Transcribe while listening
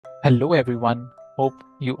Hello everyone, hope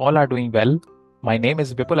you all are doing well. My name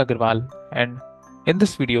is Vipul Agarwal, and in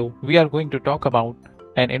this video we are going to talk about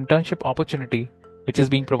an internship opportunity which is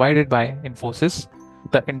being provided by Infosys.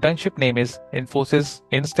 The internship name is Infosys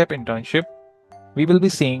InStep Internship. We will be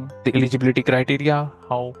seeing the eligibility criteria,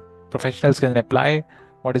 how professionals can apply,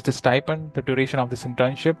 what is the stipend, the duration of this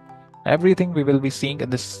internship, everything we will be seeing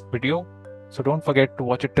in this video. So don't forget to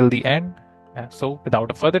watch it till the end. So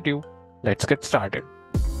without further ado, let's get started.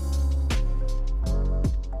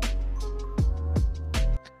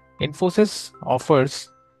 Infosys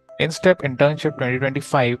offers InStep Internship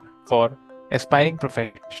 2025 for aspiring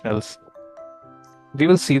professionals. We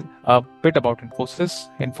will see a bit about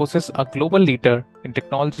Infosys. Infosys, a global leader in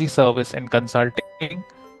technology service and consulting,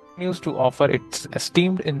 continues to offer its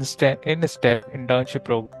esteemed InStep Internship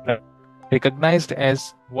Program, recognized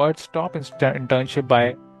as world's top internship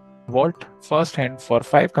by Volt firsthand for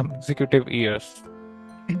 5 consecutive years.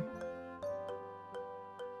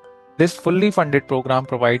 This fully funded program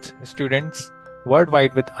provides students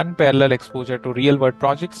worldwide with unparalleled exposure to real world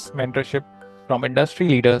projects, mentorship from industry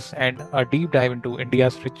leaders, and a deep dive into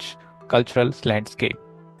India's rich cultural landscape.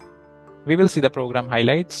 We will see the program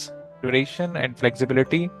highlights, duration, and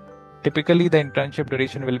flexibility. Typically, the internship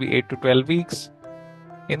duration will be 8 to 12 weeks.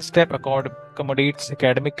 InStep accommodates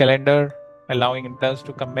academic calendar, allowing interns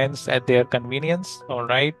to commence at their convenience. All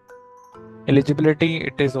right. Eligibility,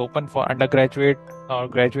 it is open for undergraduate or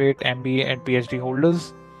graduate, MBA, and PhD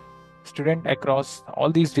holders. Students across all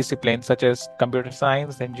these disciplines, such as computer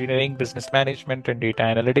science, engineering, business management, and data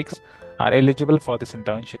analytics, are eligible for this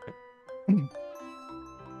internship.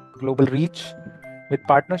 Global reach, with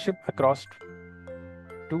partnership across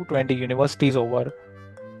 220 universities, over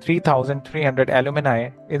 3,300 alumni,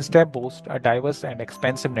 InStep boasts a diverse and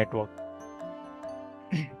expansive network.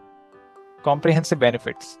 Comprehensive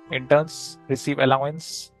benefits. Interns receive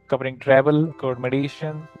allowance covering travel,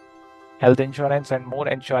 accommodation, health insurance, and more,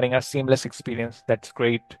 ensuring a seamless experience. That's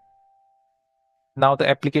great. Now, the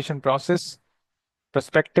application process.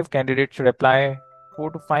 Prospective candidates should apply 4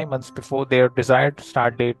 to 5 months before their desired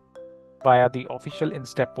start date via the official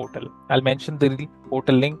InStep portal. I'll mention the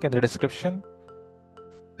portal link in the description.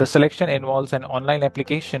 The selection involves an online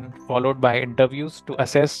application followed by interviews to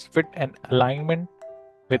assess fit and alignment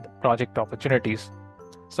with project opportunities.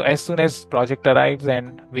 So as soon as project arrives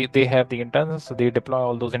and they have the interns, so they deploy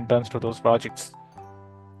all those interns to those projects.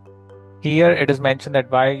 Here it is mentioned that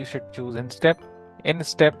why you should choose InStep.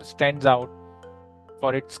 InStep stands out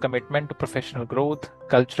for its commitment to professional growth,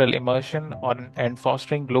 cultural immersion, and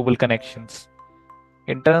fostering global connections.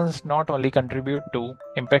 Interns not only contribute to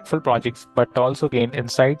impactful projects but also gain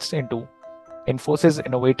insights into Infosys'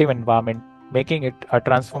 innovative environment, making it a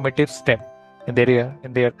transformative step in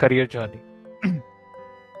their career journey.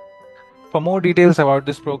 For more details about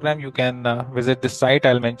this program, you can visit this site.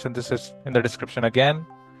 I'll mention this is in the description again.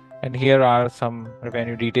 And here are some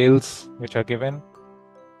revenue details which are given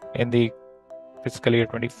in the fiscal year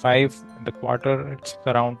 25. In the quarter, it's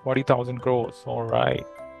around 40,000 crores. All right.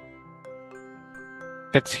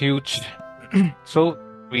 That's huge. So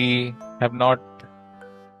we have not,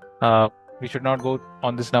 we should not go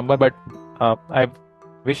on this number, but I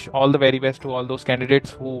wish all the very best to all those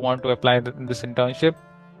candidates who want to apply in this internship.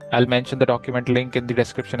 I'll mention the document link in the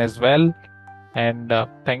description as well. And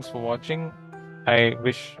thanks for watching. I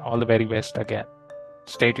wish all the very best again.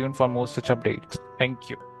 Stay tuned for more such updates.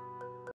 Thank you.